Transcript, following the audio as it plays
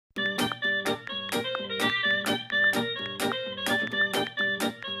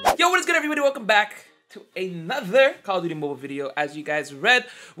Yo, what is good, everybody? Welcome back to another Call of Duty mobile video. As you guys read,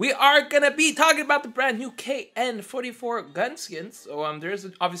 we are gonna be talking about the brand new KN-44 gun skins. So there's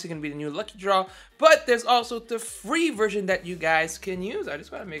obviously gonna be the new lucky draw, but there's also the free version that you guys can use. I just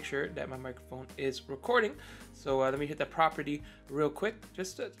gotta make sure that my microphone is recording. So let me hit that property real quick.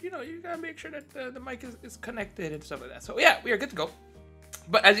 Just to, you gotta make sure that the mic is connected and stuff like that. So yeah, we are good to go.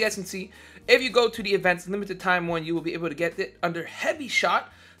 But as you guys can see, if you go to the events limited time one, you will be able to get it under heavy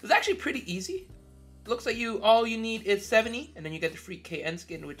shot. It's actually pretty easy. Looks like all you need is 70, and then you get the free KN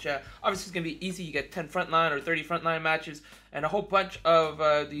skin, which obviously is gonna be easy. You get 10 frontline or 30 frontline matches, and a whole bunch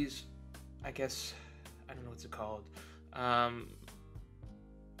of these, I guess, I don't know what's it called,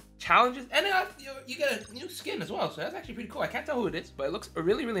 challenges, and then you get a new skin as well. So that's actually pretty cool. I can't tell who it is, but it looks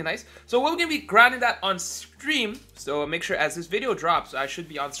really, really nice. So we're gonna be grinding that on stream. So make sure as this video drops, I should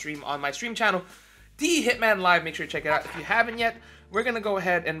be on stream on my stream channel, the Hitman Live. Make sure to check it out if you haven't yet. We're gonna go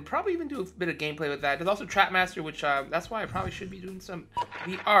ahead and probably even do a bit of gameplay with that. There's also Trapmaster, which that's why I probably should be doing some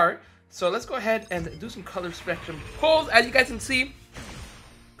VR. So let's go ahead and do some color spectrum polls. As you guys can see,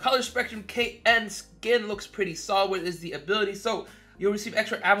 color spectrum KN skin looks pretty solid. What is the ability? So you'll receive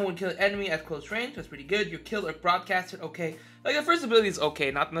extra ammo when killing enemy at close range. That's pretty good. Your kill or broadcasted, okay. Like the first ability is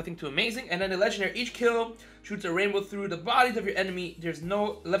okay, nothing too amazing. And then the legendary, each kill shoots a rainbow through the bodies of your enemy. There's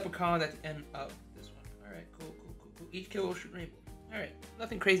no leprechaun at the end of this one. All right, cool. Each kill will shoot rainbow. All right,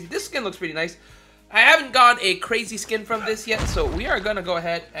 nothing crazy. This skin looks pretty nice. I haven't gotten a crazy skin from this yet, so we are gonna go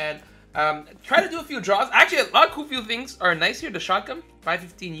ahead and try to do a few draws. Actually, a lot of cool few things are nice here. The shotgun,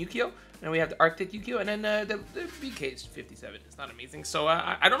 515 Yukio. And we have the Arctic Yukio, and then the BK is 57. It's not amazing. So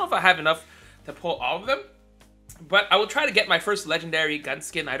I don't know if I have enough to pull all of them. But I will try to get my first legendary gun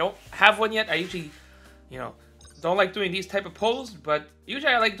skin. I don't have one yet. I usually, don't like doing these type of pulls. But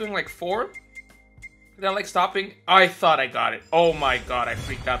usually I like doing like 4. Then I like stopping. I thought I got it. Oh my god, I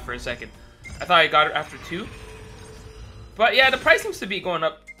freaked out for a second. I thought I got it after 2. But yeah, the price seems to be going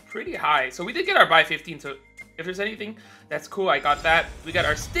up pretty high. So we did get our buy 15, so if there's anything, that's cool. I got that. We got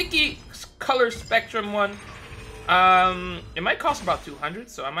our sticky color spectrum one. It might cost about 200,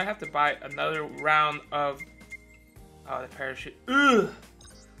 so I might have to buy another round of the parachute. Ugh.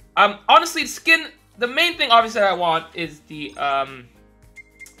 Honestly, skin. The main thing, obviously, that I want is the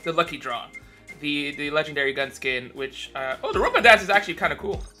lucky draw, the legendary gun skin. Which the robot dance is actually kind of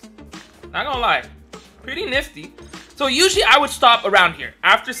cool. Not gonna lie, pretty nifty. So usually I would stop around here.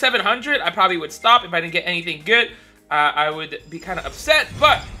 After 700, I probably would stop. If I didn't get anything good, I would be kind of upset.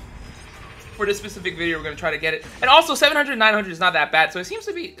 But for this specific video, we're going to try to get it. And also 700, 900 is not that bad. So it seems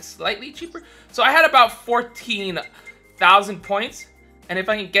to be slightly cheaper. So I had about 14,000 points. And if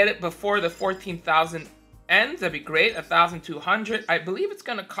I can get it before the 14,000 ends, that'd be great. 1,200. I believe it's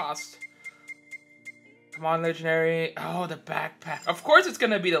going to cost... Come on, legendary. Oh, the backpack. Of course, it's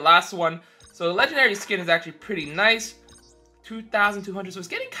going to be the last one. So the legendary skin is actually pretty nice. 2,200. So it's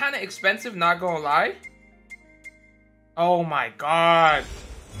getting kind of expensive, not gonna lie. Oh my god.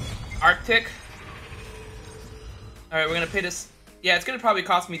 Arctic. Alright, we're gonna pay this. Yeah, it's gonna probably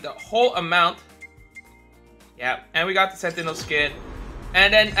cost me the whole amount. Yeah, and we got the Sentinel skin.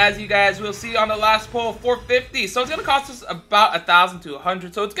 And then, as you guys will see on the last poll, 450. So it's gonna cost us about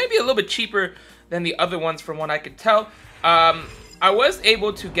 1,200. So it's gonna be a little bit cheaper than the other ones from what I could tell. I was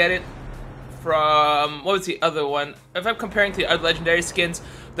able to get it from, what was the other one? If I'm comparing to the other legendary skins,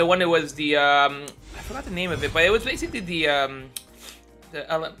 the one that was the, I forgot the name of it, but it was basically the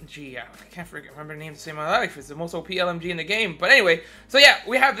LMG, yeah, I can't remember the name to save my life. It's the most OP LMG in the game. But anyway, so yeah,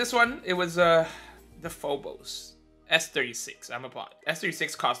 we have this one. It was, the Phobos. S36, I'm a bot.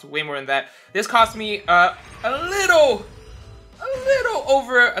 S36 cost way more than that. This cost me, a little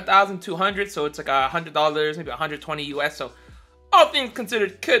over 1,200, so it's like $100, maybe 120 US, so all things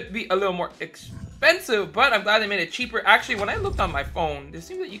considered, could be a little more expensive, but I'm glad they made it cheaper. Actually, when I looked on my phone, it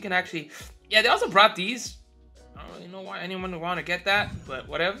seems that you can actually... Yeah, they also brought these. I don't really know why anyone would want to get that, but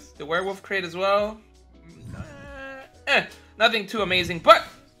whatever. The werewolf crate as well. Nothing too amazing, but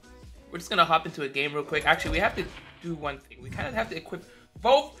we're just going to hop into a game real quick. Actually, we have to do one thing. We kind of have to equip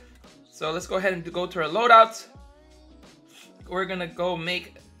both. So let's go ahead and go to our loadouts. We're going to go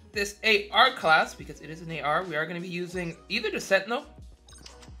make this AR class, because it is an AR. We are going to be using either the Sentinel,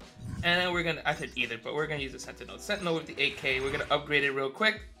 and then we're going to, I said either, but we're going to use the Sentinel. Sentinel with the 8K. We're going to upgrade it real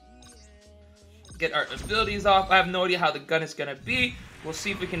quick. Get our abilities off. I have no idea how the gun is going to be. We'll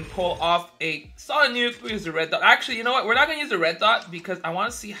see if we can pull off a solid nuke. We'll use the red dot. Actually, you know what? We're not going to use the red dot because I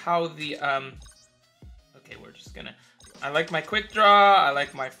want to see how the, okay, we're just going to, I like my quick draw, I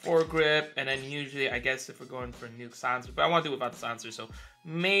like my foregrip, and then usually, I guess if we're going for a nuke silencer, but I want to do it without the silencer, so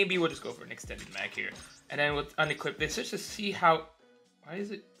maybe we'll just go for an extended mag here. And then we'll unequip this just to see how Why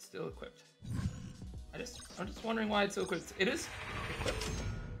is it still equipped? I'm just wondering why it's still equipped. It is equipped.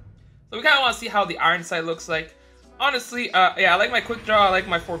 So we kind of want to see how the iron sight looks like. Honestly, yeah, I like my quick draw. I like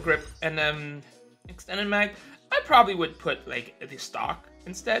my foregrip and extended mag. I probably would put like the stock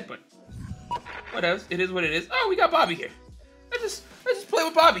instead, but what else? It is what it is. Oh, we got Bobby here. Let's just play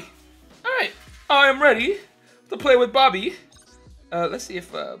with Bobby. All right, I am ready to play with Bobby. Let's see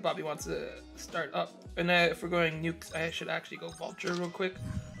if Bobby wants to start up. And if we're going nukes, I should actually go vulture real quick.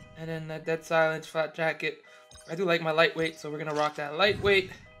 And then dead silence, flat jacket. I do like my lightweight, so we're gonna rock that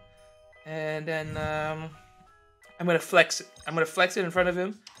lightweight. And then I'm gonna flex it. I'm gonna flex it in front of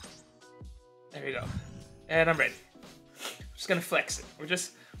him. There we go. And I'm ready. I'm just gonna flex it. We're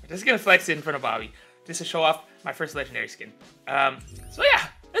just gonna flex it in front of Bobby, just to show off my first legendary skin. So yeah,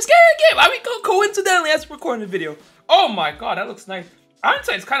 let's get in the game. I mean, coincidentally, as we're recording the video. Oh my god, that looks nice. Iron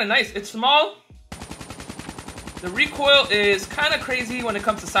sight's kind of nice. It's small. The recoil is kind of crazy when it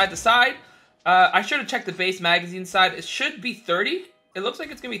comes to side. I should have checked the base magazine side. It should be 30. It looks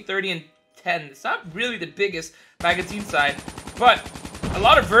like it's gonna be 30 and 10. It's not really the biggest magazine side, but a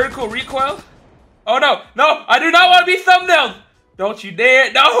lot of vertical recoil. Oh no, no, I do not want to be thumbnailed. Don't you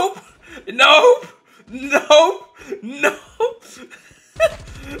dare. Nope. Nope. Nope. Nope.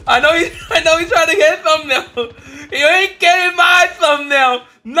 I know he's trying to get a thumbnail. You ain't getting my thumbnail.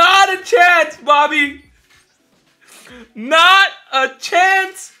 Not a chance, Bobby. Not a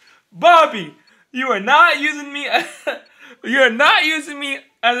chance, Bobby. You are not using me. You are not using me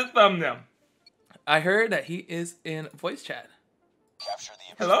as a thumbnail. I heard that he is in voice chat.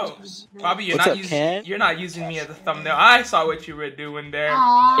 Hello, Bobby. You're not using me as a thumbnail. I saw what you were doing there.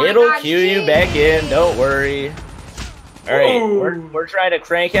 Aww, it'll cue you back in. Don't worry. All right, we're trying to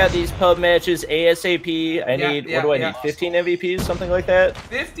crank out these pub matches ASAP. I need what do I need? 15 MVPs, something like that.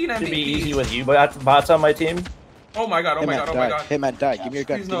 15 MVPs. Should be easy with you bots on my team. Oh my god! Oh my god! Oh my god! Hitman, die! Give me your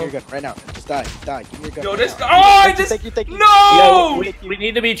gun! Give me your gun right now! Just die! Die! Give me your gun! Yo, this guy! Oh, I just thank you. No! Yeah, we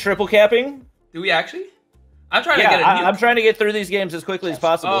need to be triple capping. Do we actually? I'm trying to get a nuke. I'm trying to get through these games as quickly as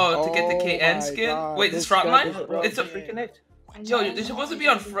possible. Oh, to get the KN skin? God. Wait, this front line? It's a reconnect. Yo, they're supposed to be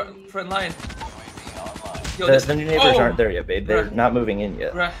on front line. Yo, the new neighbors aren't there yet, babe. They're not moving in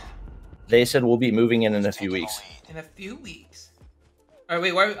yet. Bruh. They said we'll be moving in a few weeks. In a few weeks. All right,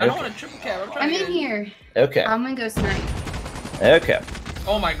 wait. Why? I don't want to triple cap. I'm in here. Okay. I'm gonna go snipe. Okay.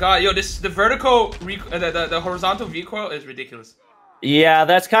 Oh my god, yo, the vertical, the horizontal recoil is ridiculous. Yeah,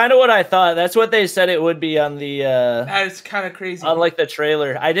 that's kind of what I thought. That's what they said it would be on the. That is kind of crazy. On like the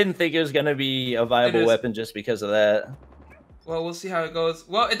trailer, I didn't think it was gonna be a viable weapon just because of that. Well, we'll see how it goes.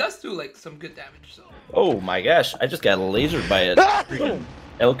 Well, it does do like some good damage. So. Oh my gosh, I just got lasered by it.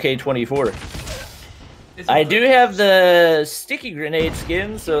 LK-44. I do have the sticky grenade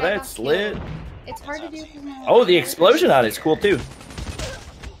skin, so that's lit. It's hard to do. Oh, the explosion on it's cool too.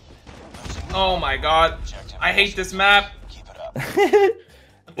 Oh my god, I hate this map.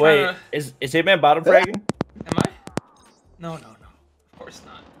 Wait, is Hitman bottom fragging? Am I? No. Of course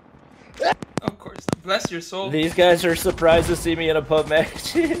not. Of course not. Bless your soul. These guys are surprised to see me in a pub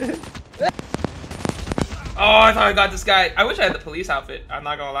match. Oh, I thought I got this guy. I wish I had the police outfit. I'm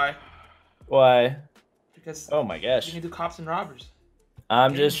not gonna lie. Why? Because oh my gosh, you can do cops and robbers.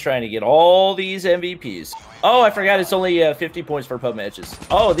 I'm just trying to get all these MVPs. Oh, I forgot it's only 50 points for pub matches.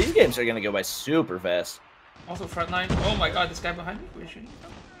 Oh, these games are gonna go by super fast. Also frontline. Oh my god, this guy behind me. Where is shooting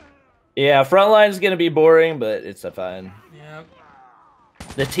from? Yeah, frontline is gonna be boring, but it's fine. Yep.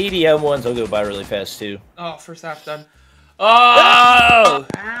 The TDM ones will go by really fast too. Oh, first half done. Oh!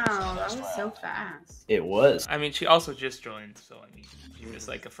 Wow, that was so fast. It was. I mean, she also just joined, so I mean, she missed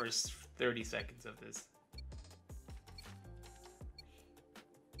like the first 30 seconds of this.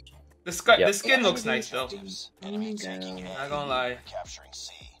 The skin looks nice though. Not gonna lie.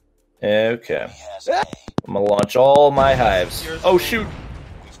 Okay. I'm gonna launch all my hives. Oh shoot!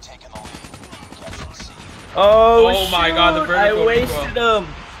 Oh my god, the vertical I wasted them.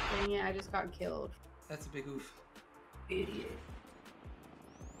 Dang it, I just got killed. That's a big oof. Idiot.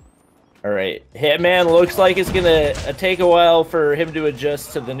 All right, Hitman looks like it's gonna take a while for him to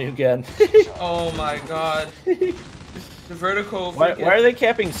adjust to the new gun. Oh my god. The vertical. Why are they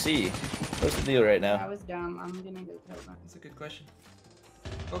capping C? What's the deal right now? That was dumb. I'm gonna go kill them. That's a good question.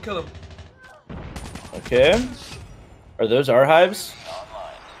 Go kill him. Okay. Are those our hives?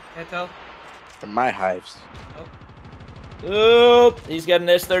 Can't tell. They're my hives. Oh, he's got an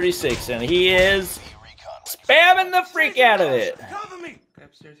S36 and he is spamming the freak out of it. Okay,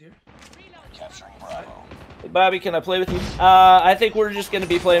 upstairs here. Hey, Bobby, can I play with you? I think we're just gonna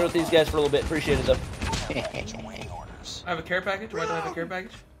be playing with these guys for a little bit. Appreciate it though. I have a care package. Why do I have a care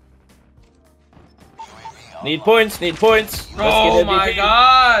package? Need points, need points. Oh my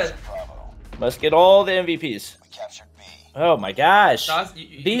god! Must get all the MVPs. Oh my gosh.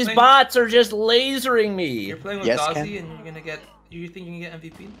 These bots are just lasering me. You're playing with Dozzy and you're gonna get... You think you can get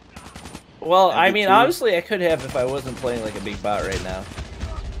MVP? Well, I mean, obviously I could have if I wasn't playing like a big bot right now.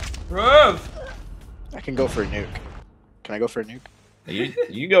 Bro! I can go for a nuke. Can I go for a nuke?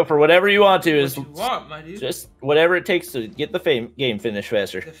 You go for whatever you want to. What you want, my dude? Just whatever it takes to get the game finished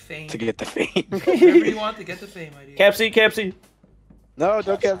faster. The fame. To get the fame. Whatever you want to get the fame, my dude. Capsy, Capsy. No,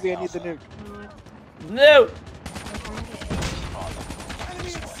 don't Capsy. I need the nuke. No.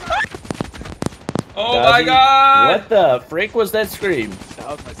 Oh my god! What the frick was that scream? That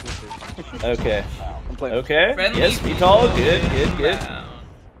was my sister. Okay. I'm playing. Okay. Friendly yes, be tall. Good, good, good.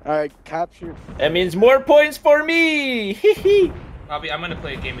 Alright, capture. That means more points for me. Hee Bobby, I'm gonna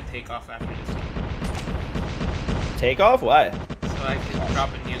play a game of Takeoff after this. Takeoff? Why? So I can drop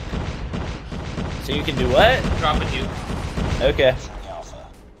a nuke. So you can do what? Drop a nuke. Okay.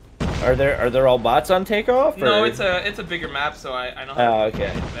 Are there all bots on Takeoff? Or? No, it's a bigger map, so I know how to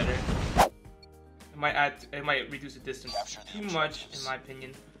okay. play it better. It might reduce the distance too much, in my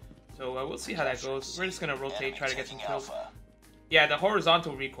opinion. So we'll see how that goes. We're just gonna rotate, try to get some kills. Yeah, the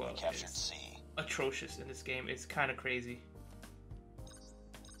horizontal recoil is atrocious in this game. It's kind of crazy.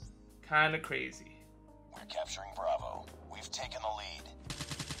 Kind of crazy. We're capturing Bravo. We've taken the lead.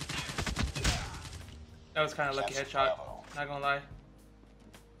 That was kind of lucky headshot. Not gonna lie.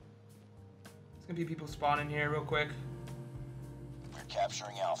 There's gonna be people spawning here real quick. We're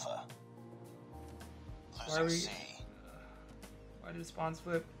capturing Alpha. Why did the spawns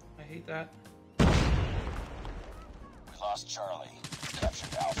flip? I hate that. We lost Charlie.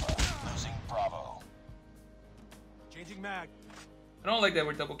 Captured Alpha. Losing Bravo. Changing mag. I don't like that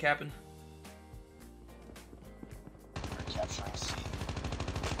we're double capping. We're capturing C.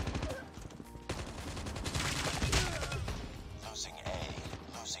 Losing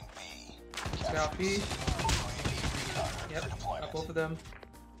A. Losing B. Scout B. Yep, got both of them.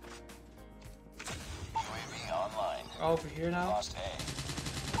 UAV online. All over here now. Lost A.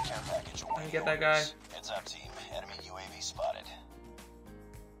 Care package. Let me get that guy. Heads up, team. Enemy UAV spotted.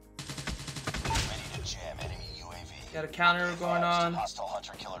 Ready to jam enemy UAV. Got a counter going on. Hostile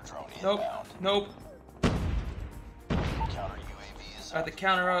hunter killer drone Nope. inbound. Nope. Counter UAV is Got the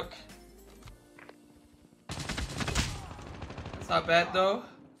counter up. That's not bad though.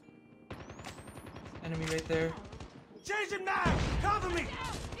 Enemy right there. Changing mag. Cover me.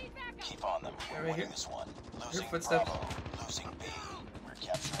 Keep on them. Right here. This one. Heard Losing footsteps. Bravo. Losing B. We're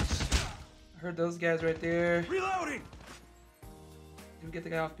capturing C. I heard those guys right there. Reloading. Did we get the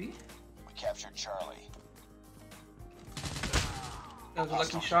guy off B? We captured Charlie. That was a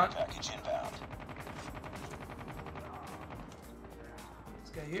lucky shot. Package inbound.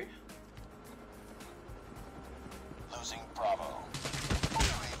 This guy here. Losing Bravo.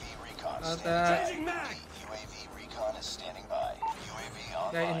 UAV recon. Got standing that. by. UAV recon is standing by. UAV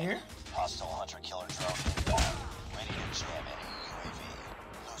online. Guy in here. Hostile hunter killer drone inbound. Ready to jam any UAV.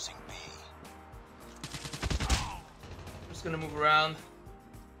 Losing B. Just gonna move around.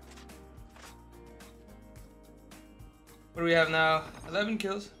 What do we have now? 11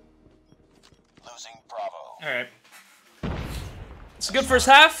 kills. Losing Bravo. Alright. It's a good first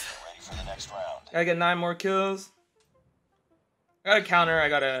half. Ready for the next round. Gotta get 9 more kills. I got a counter. I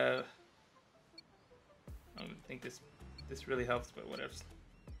got a... I don't think this really helps, but whatever.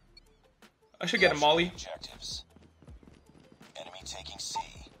 I should get a molly. Objectives. Enemy taking C.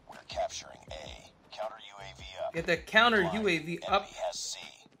 We're capturing A. Counter UAV up. Get the counter Line. UAV up. Enemy has C.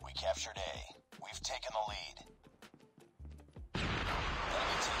 We captured A. We've taken the lead.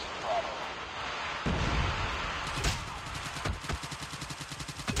 Enemy taking Bravo.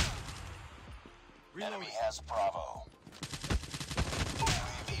 Enemy has Bravo.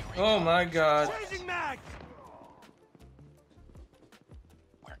 UAV Oh my god.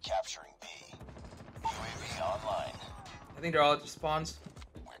 We're capturing B. UAV online. I think they're all at the spawns.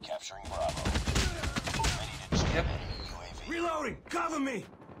 We're capturing Bravo. Ready to jam Yep. enemy UAV. Reloading! Cover me!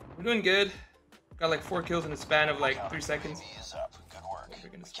 We're doing good. Got like 4 kills in a span of like 3 seconds. UAV is up. Good work. We're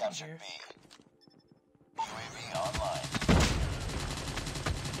gonna We spawn captured here. B. UAV online.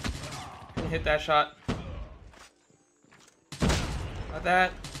 Gonna hit that shot. Got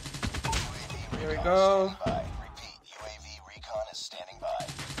that. UAV There we recon go. standing by. Repeat. UAV recon is standing by.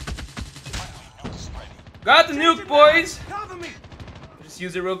 Friendly nuke is ready. Got the nuke, boys! Cover me! Just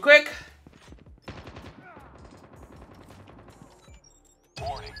use it real quick.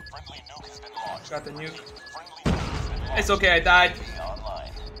 Warning. Friendly nuke has been launched. Got the nuke. Friendly nuke has been launched. It's okay, I died. UAV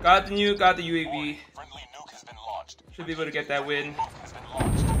online. Got the nuke, got the UAV. Friendly nuke has been launched. Should be able to get that win. Nuke has been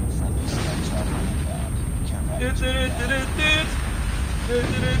launched. Friendly strike target inbound. Care Get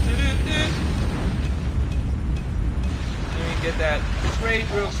that crate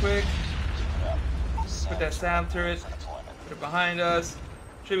real quick. Put that SAM turret. Put it behind us.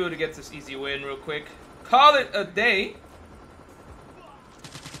 Should be able to get this easy win real quick. Call it a day.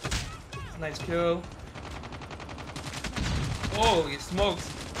 Nice kill. Holy smokes.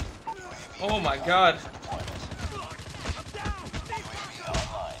 Oh my god.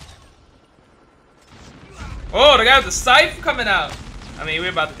 Oh, the guy with the scythe coming out. I mean, we're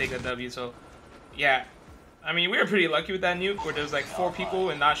about to take that W, so yeah. I mean, we were pretty lucky with that nuke where there's like 4 people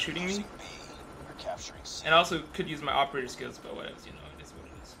and not shooting me. And also could use my operator skills, but whatever, you know, it is what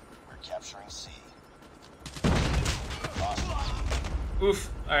it is. We're capturing C. Oof.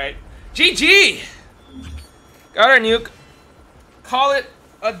 Alright. GG! Got our nuke. Call it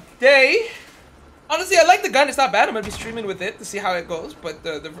a day. Honestly, I like the gun. It's not bad. I'm going to be streaming with it to see how it goes. But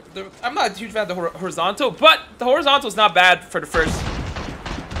I'm not a huge fan of the horizontal. But the horizontal is not bad for the first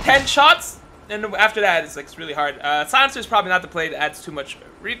 10 shots. And after that, it's like it's really hard. Silencer is probably not the play that adds too much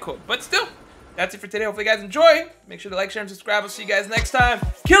recoil. But still, that's it for today. Hopefully you guys enjoy. Make sure to like, share, and subscribe. I'll see you guys next time.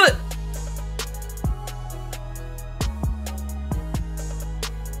 Kill it!